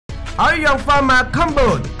ហើយយ៉ាង Pharma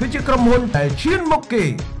Cambodia គឺជាក្រុមហ៊ុនដែលឈានមុខគេ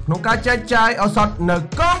ក្នុងការចែកចាយឱសថនៅ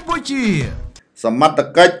កម្ពុជាសមត្ថ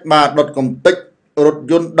កិច្ចបាទដុតកំទេចរថ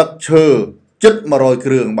យន្តដឹកឈើជិត100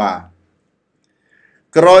គ្រឿងបាទ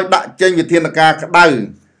ក្រោយដាក់ចេញវិធានការក្តៅ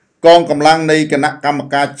កងកម្លាំងនៃគណៈកម្ម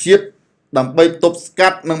ការជាតិដើម្បីទប់ស្កា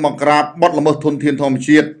ត់និងបង្ក្រាបបទល្មើសធនធានធម្ម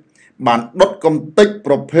ជាតិបានដុតកំទេច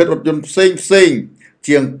ប្រភេទរថយន្តផ្សេង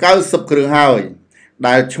ជាង90គ្រឿងហើយ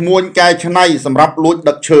ដែលឈ្មួញកែច្នៃសម្រាប់លួច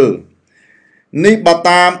ដឹកឈើនេះបើ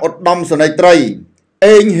តាមឧត្តមសេនីយ៍ត្រី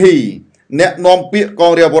អេងហ៊ីអ្នកនាំពាក្យក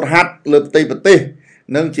ងរាជអាវុធហត្ថលើផ្ទៃប្រទេស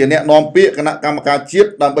និងជាអ្នកនាំពាក្យគណៈកម្មការជាតិ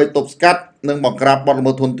ដើម្បីទប់ស្កាត់និងបង្ក្រាបបទល្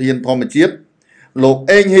មើសធនធានធម្មជាតិលោក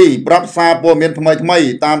អេងហ៊ីប្រាប់សារព័ត៌មានថ្មី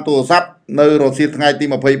តាមទូរស័ព្ទនៅរសៀលថ្ងៃទី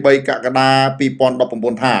23កក្កដា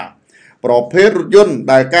2019ថាប្រភេទរថយន្ត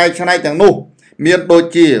ដែលកែច្នៃទាំងនោះមានដូច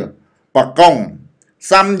ជាប៉ាកុង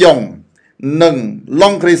សាំយ៉ុងនិងឡុ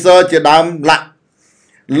ងគ្រីសឺជាដើមឡាក់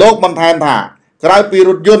លោកបន្ថែមថាក្រៅពី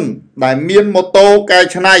រថយន្តដែលមានម៉ូតូកែ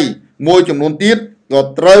ច្នៃមួយចំនួនទៀតក៏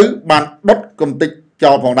ត្រូវបានដុតកំទេច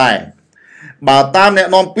ចោលផងដែរបើតាមអ្នក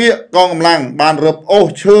នាំពាក្យកងកម្លាំងបានរឹបអូស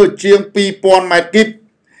ឈើជាង2000ម៉ែត្រគីប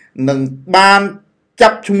និងបានចា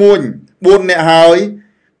ប់ឈ្មួញ4នាក់ហើយ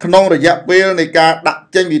ក្នុងរយៈពេលនៃការដាក់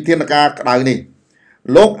ចេញវិធានការក្តៅនេះ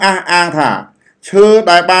លោកអះអាងថាឈើ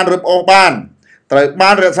ដែលបានរឹបអូសបានត្រូវ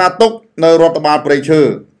បានរក្សាទុកនៅរដ្ឋបាលព្រៃឈើ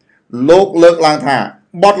លោកលើកឡើងថា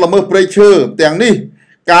បទល្មើសព្រៃឈើទាំងនេះ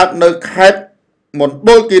កើតនៅខេត្តមណ្ឌ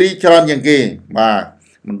លគិរីច្រើនជាងគេបាទ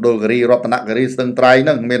មណ្ឌលគិរីរតនគិរីស្ទឹងត្រែងហ្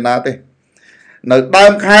នឹងមានណាទេនៅដើ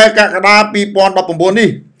មខែកក្កដា2019នេះ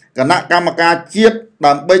គណៈកម្មការជាតិ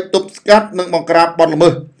ដើម្បីទប់ស្កាត់និងបង្ក្រាបបទល្មើ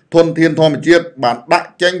សធនធានធម្មជាតិបានដាក់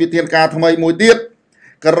ចេញវិធានការថ្មីមួយទៀត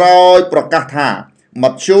ក្រោយប្រកាសថាម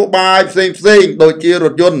ធ្យោបាយផ្សេងដូចជារ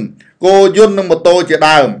ថយន្តគោយន្តនិងម៉ូតូជា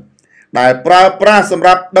ដើមដែលប្រើប្រាស់សម្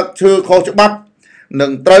រាប់ដឹកឈើខុសច្បាប់នឹ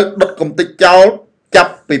ងត្រូវដុតកំទេចចោលចា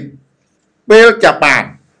ប់ពីពេលចាប់បាន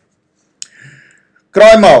ក្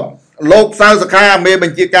រោយមកលោកសៅសខាមេប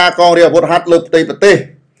ញ្ជាការកងរាជអាវុធហត្ថលើផ្ទៃប្រទេស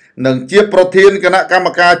និងជាប្រធានគណៈកម្ម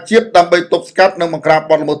ការជាតិដើម្បីទប់ស្កាត់និងបង្ក្រាប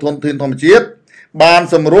បទល្មើសធនធានធម្មជាតិបាន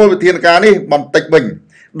សម្រួលវិធានការនេះបន្តិចវិញ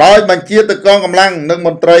ដោយបញ្ជាទៅកងកម្លាំងនិងម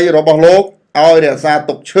ន្ត្រីរបស់លោកឲ្យរក្សា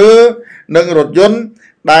ទុកឈើនិងរថយន្ត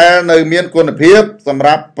ដែលនៅមានគុណភាពសម្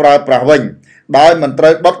រាប់ប្រើប្រាស់វិញដោយមិនត្រូ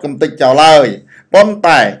វដុតកំទេចចោលឡើយប៉ុន្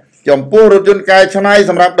តែចំពោះរថយន្តកែច្នៃ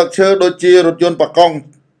សម្រាប់ដឹកឈើដូចជារថយន្តប៉ាកុង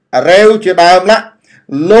រ៉េវជាដើមឡាក់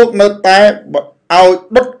លោកនៅតែឲ្យ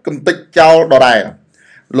ដុតកំទេចចោលដដែល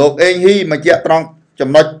លោកអេងហ៊ីបញ្ជាក់ត្រង់ចំ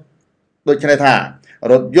ណុចដូចនេះថា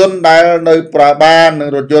រថយន្តដែលនៅប្រើបាននិង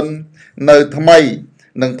រថយន្តនៅថ្មី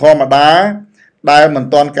និងធម្មតាដែលមិន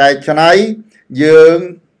ទាន់កែច្នៃយើង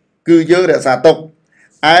រក្សាទុក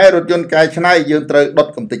ឯរថយន្តកែច្នៃយើងត្រូវដុត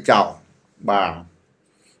កំទេចចោលបាទ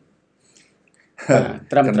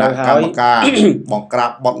ត្រឹមត្រូវហើយកម្មការបង្ក្រា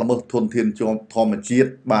បបទល្មើសធនធានធម្មជាតិ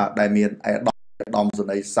បាទដែលមានឯកឧត្តមសេ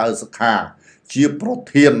នីយ៍សៅសខាជាប្រ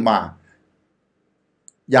ធានបាទ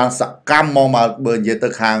យ៉ាងសកម្មមកបើនិយាយទៅ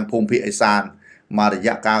ខាងភូមិភាគឦសានមករ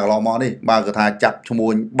យៈកាលកន្លងមកនេះបាទគឺថាចាប់ឈ្មួ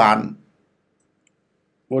ញបាន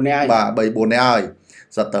4នាក់បាទ3-4នាក់ហើយ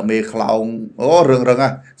សិតតែមេខ្លោងអូរឿងហ៎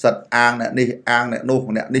សិតអាងអ្នកនេះអាងអ្នកនោះ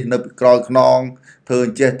អ្នកនេះនៅក្រោយខ្នងធ្វើអ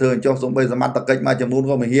ញ្ចេះធ្វើអញ្ចោះសូម្បីសមត្ថកិច្ចមួយចំនួន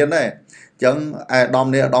ក៏មិនហ៊ានដែរអញ្ចឹងអាដាម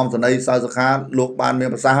នេះអាដាមសេនីយ៍សៅសខាលោកបានមាន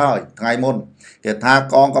ប្រសាសន៍ហើយថ្ងៃមុនគេថា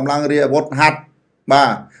កងកម្លាំងរាជអាវុធហត្ថបា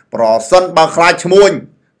ទប្រសិនបើខ្លាចឈ្មួញ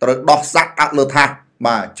ត្រូវដោះសាក់ដាក់លើថាស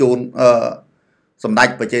បាទជូនសម្ដេច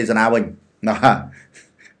បជ័យសេនាវិញណា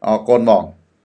អរគុណបង